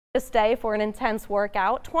This day for an intense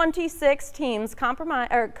workout. 26 teams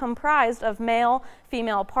comprised of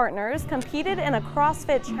male-female partners competed in a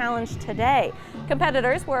CrossFit challenge today.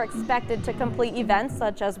 Competitors were expected to complete events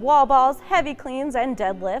such as wall balls, heavy cleans, and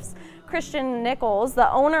deadlifts. Christian Nichols,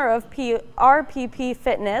 the owner of RPP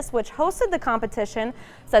Fitness, which hosted the competition,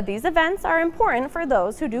 said these events are important for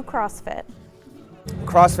those who do CrossFit.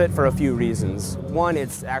 CrossFit for a few reasons. One,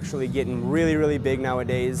 it's actually getting really big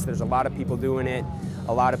nowadays. There's a lot of people doing it.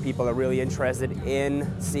 A lot of people are really interested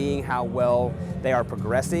in seeing how well they are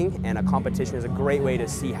progressing, and a competition is a great way to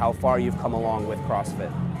see how far you've come along with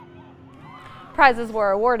CrossFit. Prizes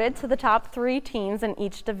were awarded to the top 3 teams in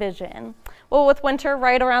each division. Well, with winter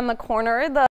right around the corner, the